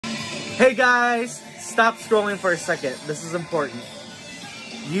Hey guys, stop scrolling for a second. This is important.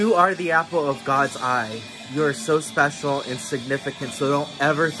 You are the apple of God's eye. You are so special and significant, so don't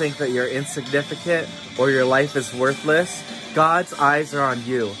ever think that you're insignificant or your life is worthless. God's eyes are on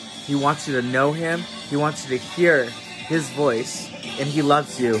you. He wants you to know Him. He wants you to hear His voice, and He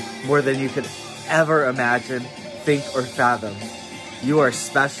loves you more than you could ever imagine, think, or fathom. You are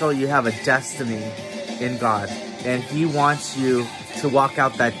special. You have a destiny in God, and He wants you to walk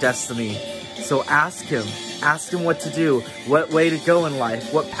out that destiny. So ask Him what to do, what way to go in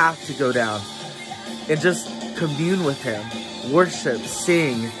life, what path to go down, and just commune with Him. Worship,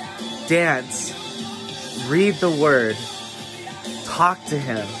 sing, dance, read the Word, talk to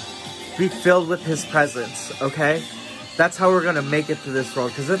Him, be filled with His presence, okay? That's how we're gonna make it through this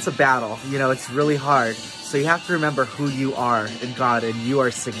world, because it's a battle, you know, it's really hard. So you have to remember who you are in God, and you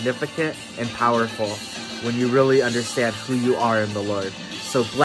are significant and powerful when you really understand who you are in the Lord. So bless